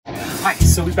Hi,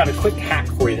 so we've got a quick hack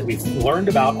for you that we've learned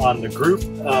about on the group.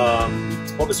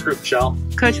 What was the group, Chell?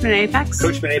 Coachman Apex?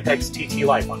 Coachman Apex TT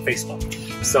Life on Facebook.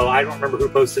 So I don't remember who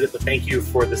posted it, but thank you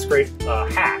for this great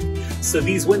hack. So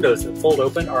these windows that fold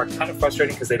open are kind of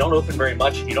frustrating because they don't open very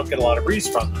much and you don't get a lot of breeze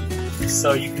from them.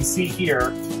 So you can see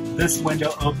here, this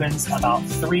window opens about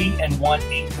 3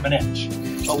 1/8 of an inch.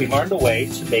 But we learned a way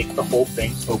to make the whole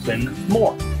thing open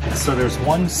more. So there's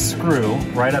one screw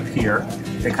right up here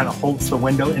that kind of holds the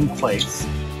window in place.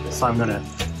 So I'm gonna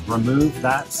remove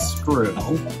that screw.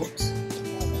 Oops.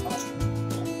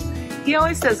 He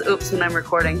always says oops when I'm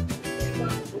recording.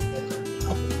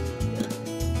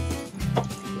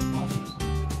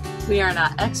 We are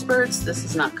not experts. This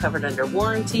is not covered under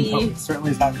warranty. No, it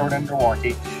certainly is not covered under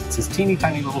warranty. It's this teeny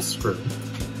tiny little screw.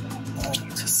 I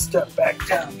need to step back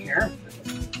down here.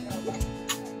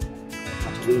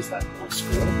 Not to lose that little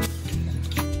screw.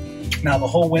 Now the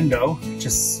whole window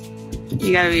just...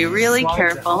 You gotta be really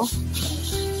careful. Out.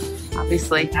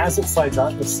 Obviously. As it slides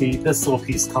out, you'll see this little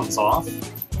piece comes off.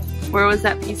 Where was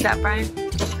that piece at, Brian?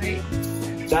 Right.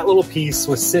 That little piece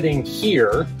was sitting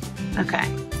here. Okay.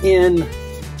 In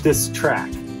this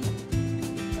track.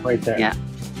 Right there. Yeah.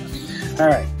 All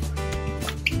right.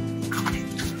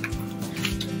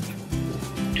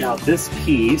 Now this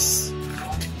piece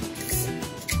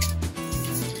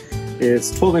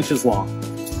is 12 inches long.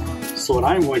 So what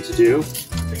I'm going to do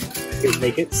is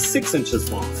make it 6 inches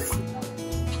long.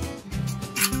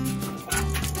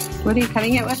 What are you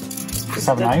cutting it with? Just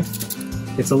have a knife.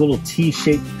 It's a little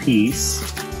T-shaped piece.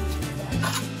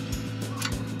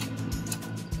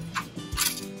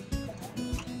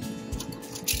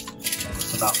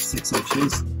 About 6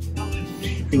 inches.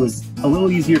 It was a little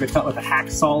easier to cut with a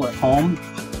hacksaw at home,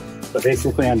 but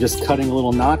basically I'm just cutting a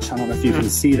little notch. I don't know if you can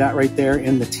see that right there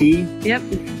in the T. Yep.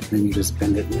 Then you just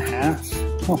bend it in half.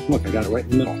 Oh, look, I got it right in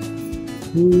the middle.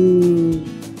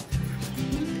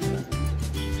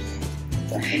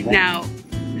 Now,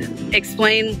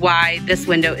 explain why this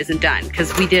window isn't done,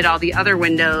 because we did all the other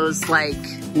windows like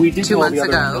we did 2 months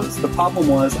ago. Windows. The problem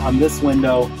was on this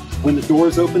window, when the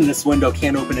doors open, this window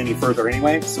can't open any further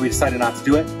anyway, so we decided not to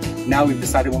do it. Now we've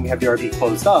decided when we have the RV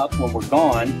closed up, when we're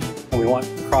gone, and we want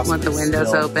the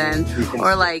windows open,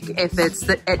 or like if it's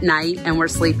at night and we're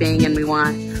sleeping and we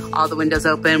want all the windows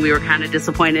open, we were kind of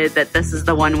disappointed that this is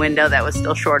the one window that was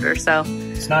still shorter. So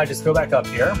now I just go back up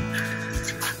here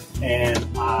and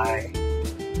I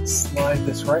slide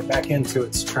this right back into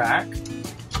its track.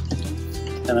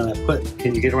 And then I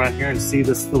can you get around here and see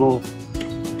this little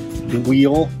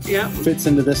wheel fits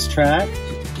into this track?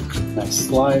 And I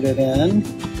slide it in.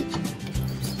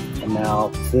 And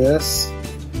now this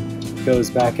goes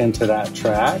back into that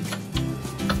track.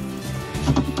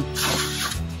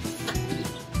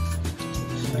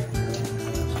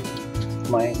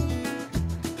 Am I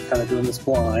kind of doing this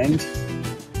blind?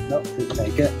 Nope, didn't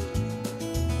make it.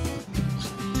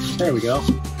 There we go.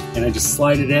 And I just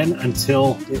slide it in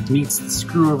until it meets the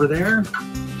screw over there.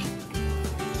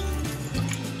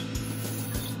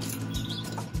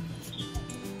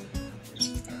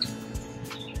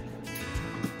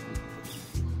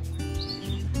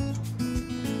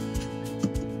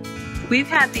 we've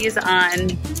had these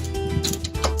on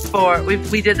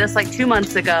we did this like 2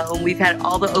 months ago, and we've had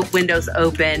all the windows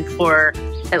open for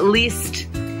at least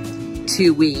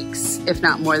 2 weeks, if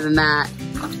not more than that,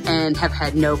 and have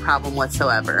had no problem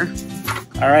whatsoever.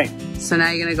 All right. So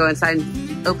now you're gonna go inside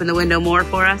and open the window more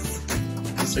for us?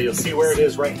 So you'll see where it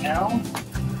is right now.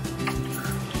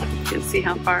 You can see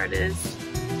how far it is.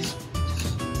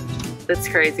 That's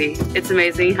crazy. It's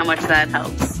amazing how much that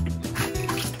helps.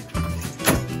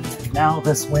 Now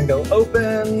this window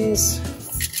opens.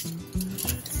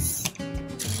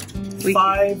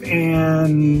 5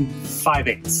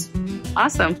 5/8.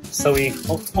 Awesome. So we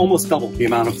almost doubled the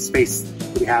amount of space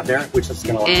we have there, which is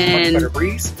going to allow much better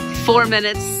breeze. 4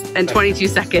 minutes and 22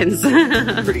 seconds.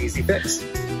 Pretty easy fix.